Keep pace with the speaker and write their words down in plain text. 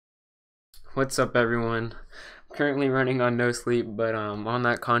What's up, everyone? I'm currently running on no sleep, but on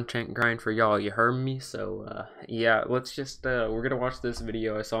that content grind for y'all. You heard me? So yeah, let's just we're gonna watch this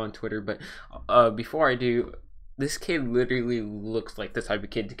video I saw on Twitter. But before I do, this kid literally looks like the type of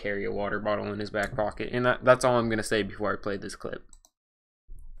kid to carry a water bottle in his back pocket, and that's all I'm gonna say before I play this clip.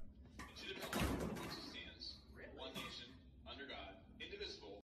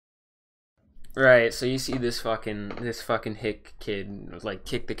 Right, so you see this fucking hick kid like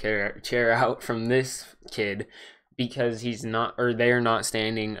kick the chair out from this kid because he's not, or they are not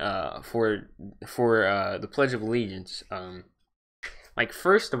standing for the Pledge of Allegiance. Like,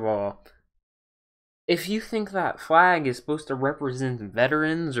 first of all, if you think that flag is supposed to represent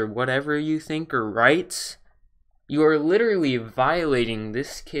veterans or whatever you think or rights, you are literally violating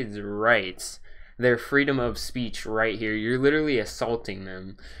this kid's rights, their freedom of speech right here. You're literally assaulting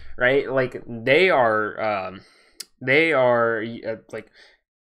them, right? Like, they are like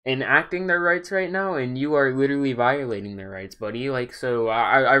enacting their rights right now, and you are literally violating their rights, buddy. Like, so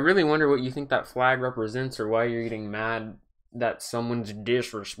I really wonder what you think that flag represents, or why you're getting mad that someone's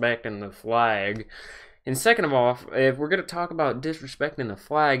disrespecting the flag. And second of all, if we're gonna talk about disrespecting the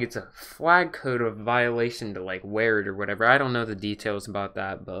flag, it's a flag code of violation to like wear it or whatever. I don't know the details about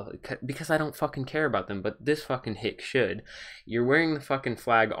that, but because I don't fucking care about them. But this fucking hick should. You're wearing the fucking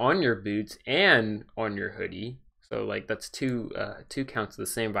flag on your boots and on your hoodie, so like that's two counts of the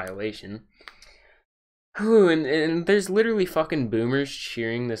same violation. Ooh, and there's literally fucking boomers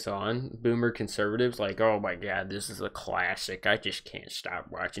cheering this on. Boomer conservatives, like, oh my god, this is a classic. I just can't stop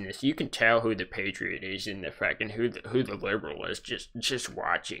watching this. You can tell who the Patriot is and the fucking who the liberal is just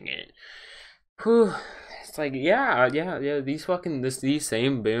watching it. Whew. It's like, yeah. These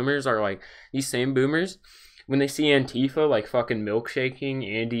same boomers are like, these same boomers, when they see Antifa like fucking milkshaking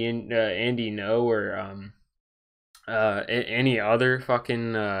Andy No, or any other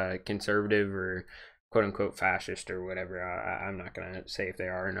fucking conservative or quote unquote fascist or whatever. I'm not gonna say if they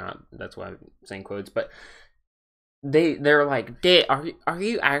are or not. That's why I'm saying quotes. But they're like, Dave, are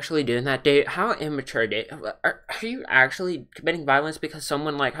you actually doing that, Dave? How immature, Dave? Are you actually committing violence because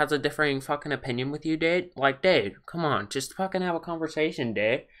someone like has a differing fucking opinion with you, Dave? Like, Dave, come on, just fucking have a conversation,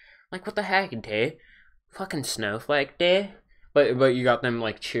 Dave. Like, what the heck, Dave? Fucking snowflake, Dave. But you got them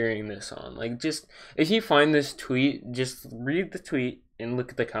like cheering this on. Like, just if you find this tweet, just read the tweet and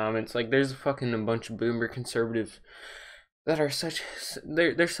look at the comments. Like, there's fucking a bunch of boomer conservatives that are such,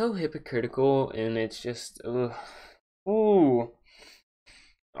 they're so hypocritical, and it's just ugh. Ooh.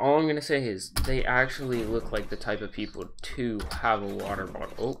 All I'm gonna say is they actually look like the type of people to have a water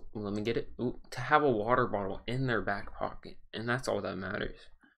bottle. Oh, let me get it. Ooh, to have a water bottle in their back pocket, and that's all that matters.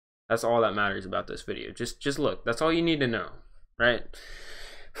 That's all that matters about this video. Just look. That's all you need to know, right?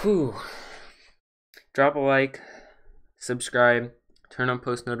 Whew. Drop a like, subscribe, turn on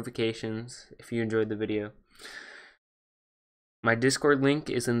post notifications if you enjoyed the video. My Discord link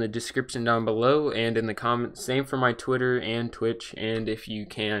is in the description down below and in the comments. Same for my Twitter and Twitch. And if you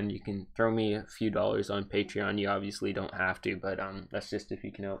can throw me a few dollars on Patreon. You obviously don't have to, but that's just if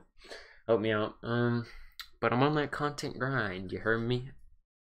you can help me out. But I'm on that content grind. You heard me?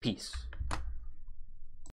 Peace.